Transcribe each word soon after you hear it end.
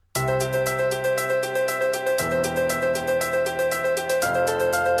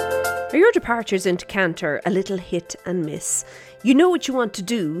Your departures into canter, a little hit and miss. You know what you want to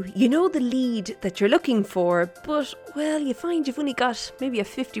do, you know the lead that you're looking for, but, well, you find you've only got maybe a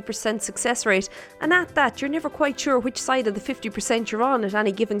 50% success rate, and at that, you're never quite sure which side of the 50% you're on at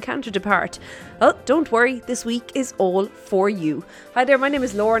any given canter depart. Well, don't worry, this week is all for you. Hi there, my name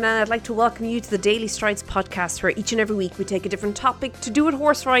is Lauren, and I'd like to welcome you to the Daily Strides podcast, where each and every week we take a different topic to do with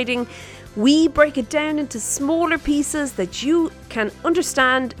horse riding. We break it down into smaller pieces that you can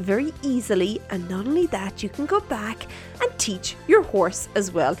understand very easily, and not only that, you can go back and teach your horse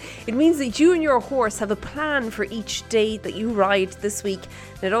as well. It means that you and your horse have a plan for each day that you ride this week,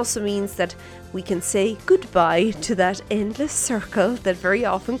 and it also means that we can say goodbye to that endless circle that very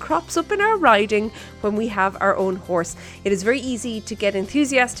often crops up in our riding when we have our own horse. It is very easy to get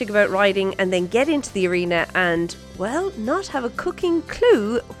enthusiastic about riding and then get into the arena and, well, not have a cooking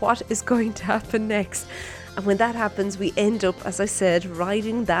clue what is going to happen next. And when that happens, we end up, as I said,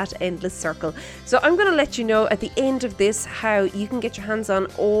 riding that endless circle. So I'm going to let you know at the end of this how you can get your hands on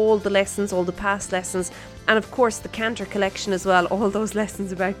all the lessons, all the past lessons, and of course the canter collection as well, all those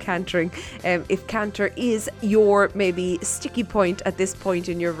lessons about cantering, if canter is your maybe sticky point at this point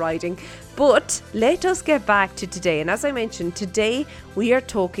in your riding. But let us get back to today. And as I mentioned, today we are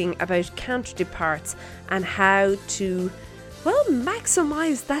talking about canter departs and how to, well,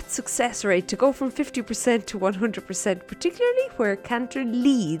 maximise that success rate to go from 50% to 100%, particularly where canter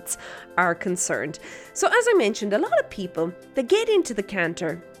leads are concerned. So as I mentioned, a lot of people, they get into the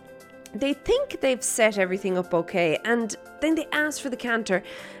canter, they think they've set everything up okay, and then they ask for the canter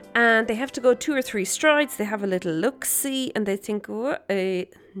and they have to go 2 or 3 strides, they have a little look-see and they think, oh,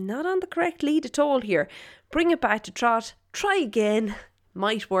 not on the correct lead at all here. Bring it back to trot, try again,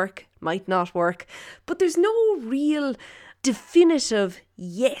 might work, might not work, but there's no real definitive,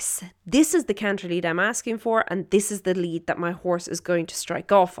 yes, this is the canter lead I'm asking for and this is the lead that my horse is going to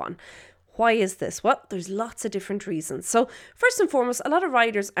strike off on. Why is this? Well, there's lots of different reasons. So first and foremost, a lot of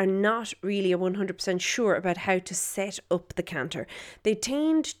riders are not really 100% sure about how to set up the canter. They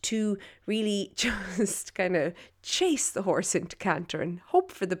tend to really just kind of chase the horse into canter and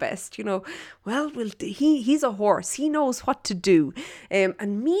hope for the best, well, he's a horse, he knows what to do.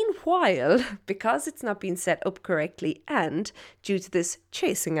 And meanwhile, because it's not been set up correctly and due to this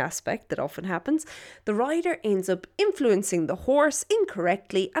chasing aspect that often happens, the rider ends up influencing the horse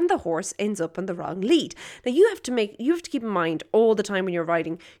incorrectly and the horse ends up on the wrong lead. Now you have to keep in mind all the time when you're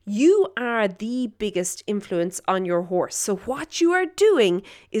riding, you are the biggest influence on your horse. So what you are doing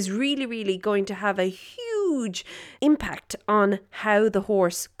is really going to have a huge impact on how the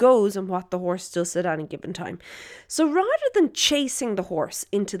horse goes and what the horse does at any given time. So rather than chasing the horse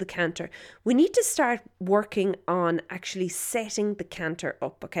into the canter, we need to start working on actually setting the canter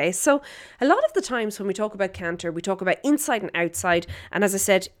up, okay? So a lot of the times when we talk about canter, we talk about inside and outside, and as I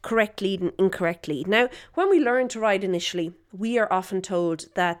said, correct lead and incorrect lead. Now, when we learn to ride initially, we are often told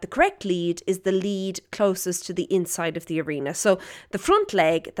that the correct lead is the lead closest to the inside of the arena. So the front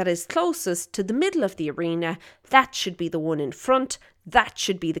leg that is closest to the middle of the arena, that should be the one in front. That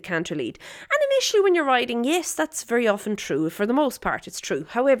should be the canter lead. And initially when you're riding, yes, that's very often true. For the most part, it's true.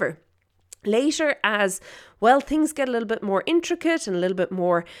 However, later as, well, things get a little bit more intricate and a little bit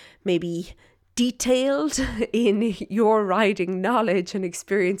more maybe detailed in your riding knowledge and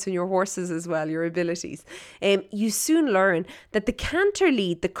experience in your horses as well, your abilities, you soon learn that the canter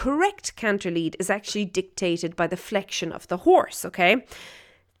lead, the correct canter lead, is actually dictated by the flexion of the horse, okay?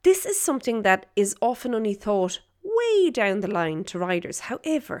 This is something that is often only thought way down the line to riders.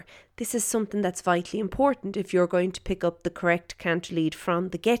 However, this is something that's vitally important if you're going to pick up the correct canter lead from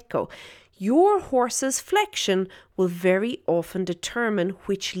the get-go. Your horse's flexion will very often determine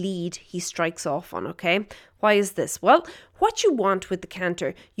which lead he strikes off on, okay? Why is this? Well, what you want with the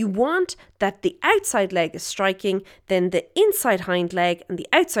canter, you want that the outside leg is striking, then the inside hind leg and the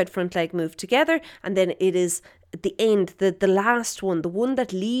outside front leg move together, and then it is at the end, the last one, the one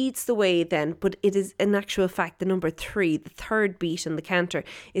that leads the way then, but it is in actual fact the number 3, the third beat in the canter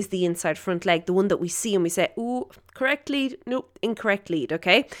is the inside front leg, the one that we see and we say, ooh, correct lead, nope, incorrect lead,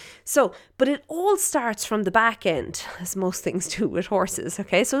 okay? So, but it all starts from the back end, as most things do with horses,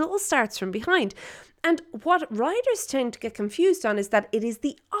 okay? So it all starts from behind. And what riders tend to get confused on is that it is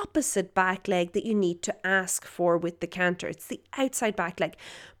the opposite back leg that you need to ask for with the canter. It's the outside back leg.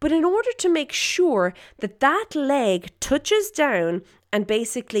 But in order to make sure that that leg touches down and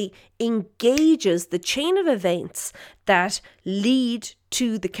basically engages the chain of events that lead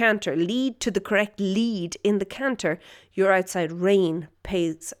to the canter, lead to the correct lead in the canter, your outside rein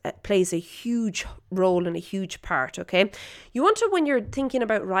plays a huge role and a huge part, okay? You want to, when you're thinking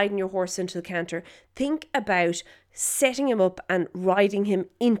about riding your horse into the canter, think about setting him up and riding him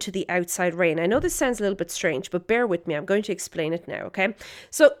into the outside rein. I know this sounds a little bit strange, but bear with me. I'm going to explain it now, okay?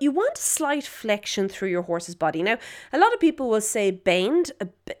 So you want a slight flexion through your horse's body. Now, a lot of people will say bend.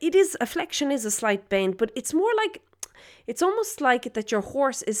 A flexion is a slight bend, but it's more like, it's almost like that your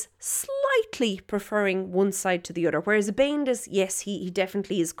horse is slightly preferring one side to the other, whereas a bend is, yes, he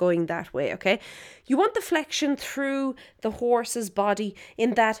definitely is going that way, okay? You want the flexion through the horse's body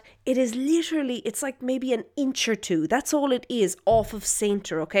in that it is literally, it's like maybe an inch or two. That's all it is off of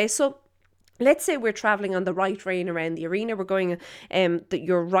center, okay? So let's say we're traveling on the right rein around the arena. We're going,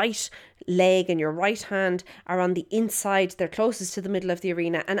 your right leg and your right hand are on the inside. They're closest to the middle of the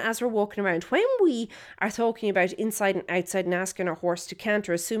arena. And as we're walking around, when we are talking about inside and outside and asking our horse to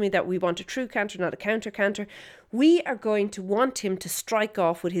canter, assuming that we want a true canter, not a counter canter, we are going to want him to strike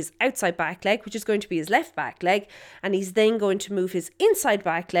off with his outside back leg, which is going to be his left back leg. And he's then going to move his inside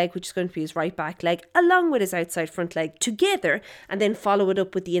back leg, which is going to be his right back leg, along with his outside front leg together, and then follow it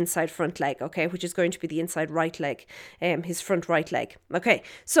up with the inside front leg, okay, which is going to be the inside right leg, his front right leg. Okay,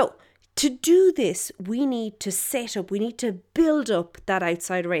 so to do this, we need to build up that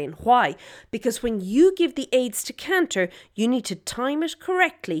outside rein. Why? Because when you give the aids to canter, you need to time it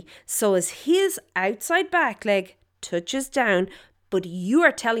correctly so as his outside back leg touches down, but you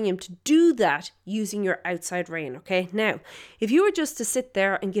are telling him to do that using your outside rein, okay? Now, if you were just to sit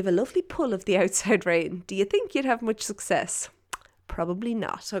there and give a lovely pull of the outside rein, do you think you'd have much success? Probably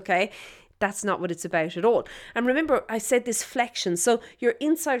not, okay? That's not what it's about at all. And remember, I said this flexion. So your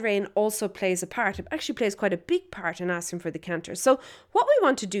inside rein also plays a part. It actually plays quite a big part in asking for the canter. So what we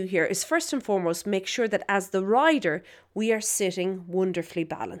want to do here is first and foremost, make sure that as the rider, we are sitting wonderfully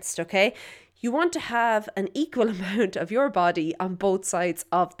balanced, okay? You want to have an equal amount of your body on both sides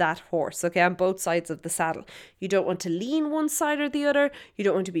of that horse, okay, on both sides of the saddle. You don't want to lean one side or the other. You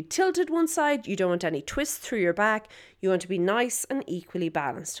don't want to be tilted one side. You don't want any twists through your back. You want to be nice and equally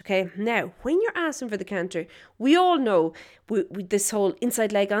balanced, okay? Now, when you're asking for the canter, we all know this whole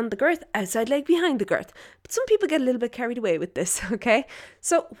inside leg on the girth, outside leg behind the girth. But some people get a little bit carried away with this, okay?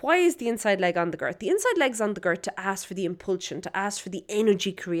 So why is the inside leg on the girth? The inside leg's on the girth to ask for the impulsion, to ask for the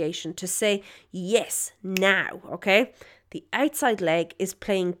energy creation, to say yes, now, okay? The outside leg is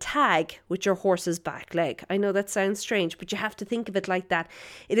playing tag with your horse's back leg. I know that sounds strange, but you have to think of it like that.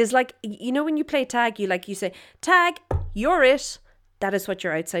 It is like, you know, when you play tag, you say, tag, you're it. That is what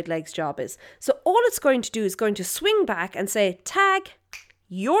your outside leg's job is. So all it's going to do is going to swing back and say, tag,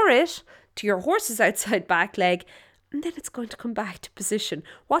 you're it, to your horse's outside back leg. And then it's going to come back to position.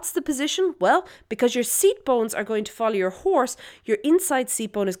 What's the position? Well, because your seat bones are going to follow your horse, your inside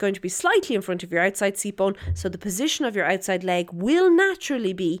seat bone is going to be slightly in front of your outside seat bone. So the position of your outside leg will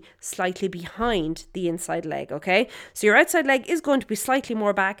naturally be slightly behind the inside leg, okay? So your outside leg is going to be slightly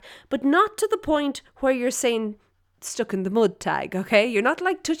more back, but not to the point where you're saying stuck in the mud tag, okay? You're not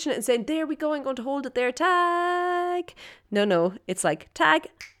like touching it and saying, there we go, I'm going to hold it there, tag. No, it's like, tag,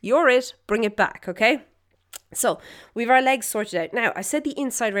 you're it, bring it back, okay? So we've our legs sorted out. Now, I said the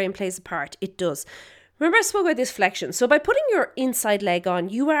inside rein plays a part. It does. Remember I spoke about this flexion. So by putting your inside leg on,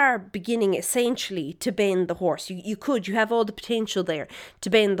 you are beginning essentially to bend the horse. You have all the potential there to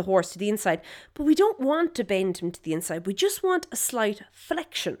bend the horse to the inside. But we don't want to bend him to the inside. We just want a slight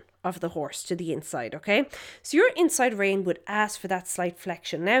flexion of the horse to the inside, okay? So your inside rein would ask for that slight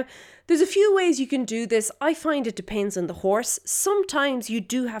flexion. Now, there's a few ways you can do this. I find it depends on the horse. Sometimes you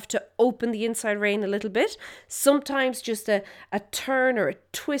do have to open the inside rein a little bit. Sometimes just a turn or a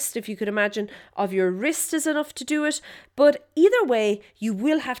twist, if you could imagine, of your wrist is enough to do it. But either way, you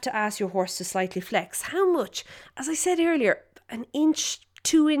will have to ask your horse to slightly flex. How much? As I said earlier, an inch,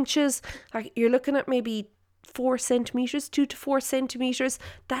 2 inches, like you're looking at maybe 4 centimeters, 2 to 4 centimeters.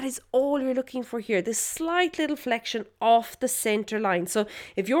 That is all you're looking for here. This slight little flexion off the center line. So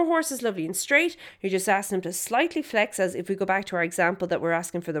if your horse is lovely and straight, you're just asking him to slightly flex. As if we go back to our example that we're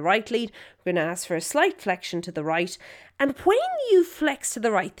asking for the right lead, we're going to ask for a slight flexion to the right. And when you flex to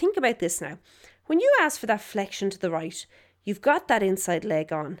the right, think about this now. When you ask for that flexion to the right, you've got that inside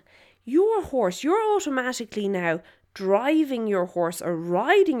leg on. Your horse, you're automatically now driving your horse or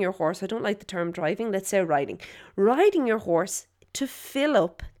riding your horse. I don't like the term driving, let's say riding your horse to fill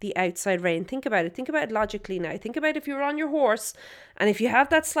up the outside rein. Think about it. Think about it logically now. Think about if you're on your horse and if you have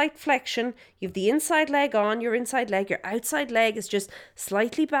that slight flexion, you have the inside leg on, your inside leg, your outside leg is just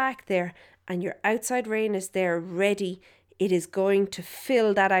slightly back there and your outside rein is there ready it is going to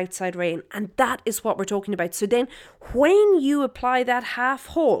fill that outside rein. And that is what we're talking about. So then when you apply that half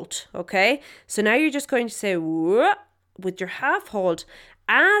halt, okay, so now you're just going to say with your half halt,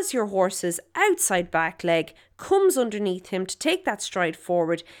 as your horse's outside back leg comes underneath him to take that stride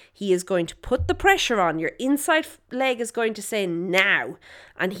forward, he is going to put the pressure on. Your inside leg is going to say now,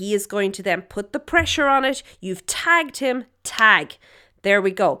 and he is going to then put the pressure on it. You've tagged him, tag. There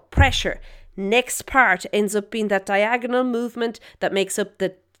we go, pressure. Next part ends up being that diagonal movement that makes up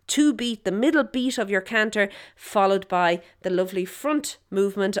the the middle beat of your canter, followed by the lovely front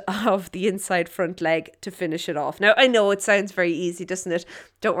movement of the inside front leg to finish it off. Now, I know it sounds very easy, doesn't it?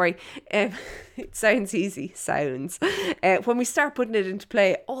 Don't worry. It sounds easy. When we start putting it into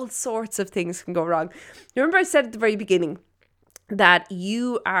play, all sorts of things can go wrong. Remember I said at the very beginning that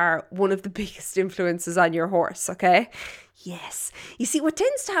you are one of the biggest influences on your horse, okay? Yes. You see, what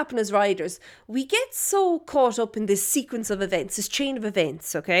tends to happen as riders, we get so caught up in this sequence of events, this chain of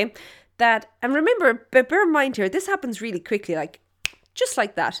events, okay? And remember, bear in mind here, this happens really quickly, like just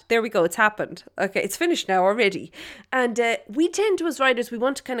like that. There we go. It's happened. Okay, it's finished now already. And we tend to, as riders, we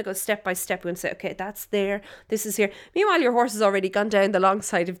want to kind of go step by step. We want to say, okay, that's there. This is here. Meanwhile, your horse has already gone down the long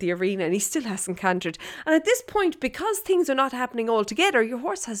side of the arena and he still hasn't cantered. And at this point, because things are not happening all together, your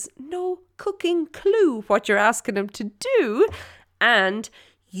horse has no cooking clue what you're asking him to do. And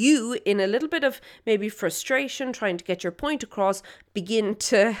you, in a little bit of maybe frustration, trying to get your point across, begin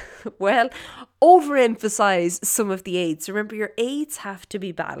to, overemphasize some of the aids. Remember, your aids have to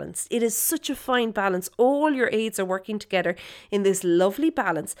be balanced. It is such a fine balance. All your aids are working together in this lovely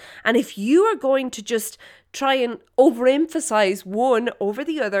balance. And if you are going to just try and overemphasize one over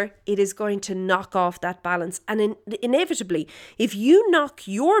the other, it is going to knock off that balance. And inevitably, if you knock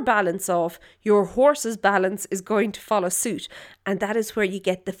your balance off, your horse's balance is going to follow suit. And that is where you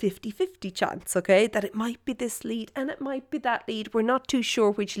get the 50-50 chance, okay? That it might be this lead and it might be that lead. We're not too sure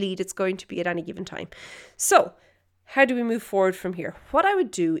which lead it's going to be at any given time. So, how do we move forward from here? What I would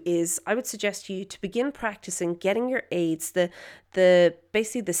do is I would suggest you to begin practicing getting your aids,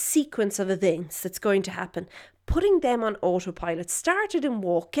 basically the sequence of events that's going to happen, putting them on autopilot. Start it and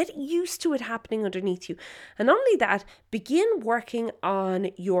walk. Get used to it happening underneath you. And not only that, begin working on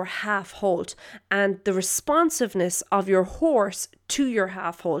your half halt and the responsiveness of your horse to your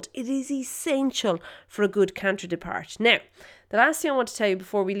half halt. It is essential for a good canter depart. Now, the last thing I want to tell you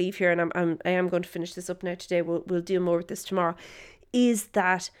before we leave here, and I am going to finish this up now today, we'll deal more with this tomorrow, is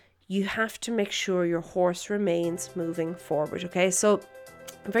that you have to make sure your horse remains moving forward, okay? So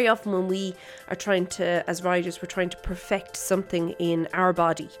very often when we are trying to, as riders, we're trying to perfect something in our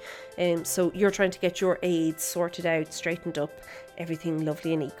body. So you're trying to get your aids sorted out, straightened up, everything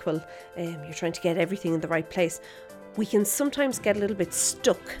lovely and equal. You're trying to get everything in the right place. We can sometimes get a little bit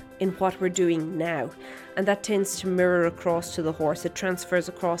stuck in what we're doing now, and that tends to mirror across to the horse. It transfers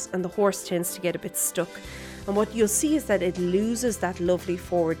across and the horse tends to get a bit stuck, and what you'll see is that it loses that lovely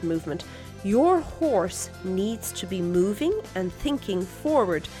forward movement. Your horse needs to be moving and thinking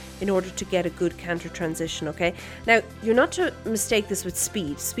forward in order to get a good canter transition, okay? Now, you're not to mistake this with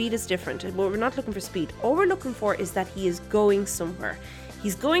speed. Speed is different. We're not looking for speed. All we're looking for is that he is going somewhere.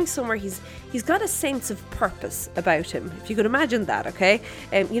 He's going somewhere. He's got a sense of purpose about him, if you could imagine that, okay?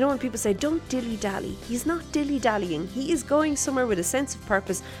 You know when people say, don't dilly-dally, he's not dilly-dallying. He is going somewhere with a sense of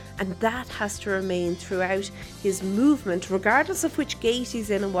purpose, and that has to remain throughout his movement, regardless of which gait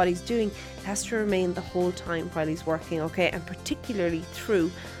he's in and what he's doing. It has to remain the whole time while he's working, okay? And particularly through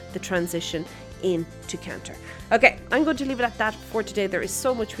the transition into canter. Okay, I'm going to leave it at that for today. There is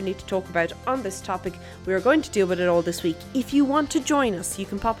so much we need to talk about on this topic. We are going to deal with it all this week. If you want to join us, you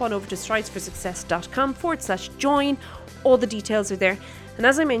can pop on over to stridesforsuccess.com/join. All the details are there. And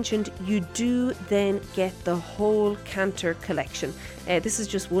as I mentioned, you do then get the whole canter collection. This is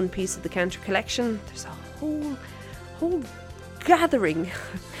just one piece of the canter collection. There's a whole gathering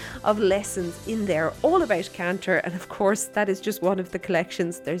of lessons in there all about canter, and of course that is just one of the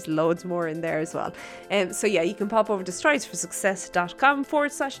collections. There's loads more in there as well. So yeah, you can pop over to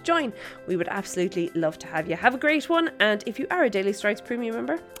stridesforsuccess.com/join. We would absolutely love to have you. Have a great one, and if you are a Daily Strides Premium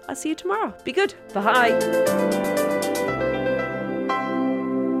member, I'll see you tomorrow. Be good. Bye.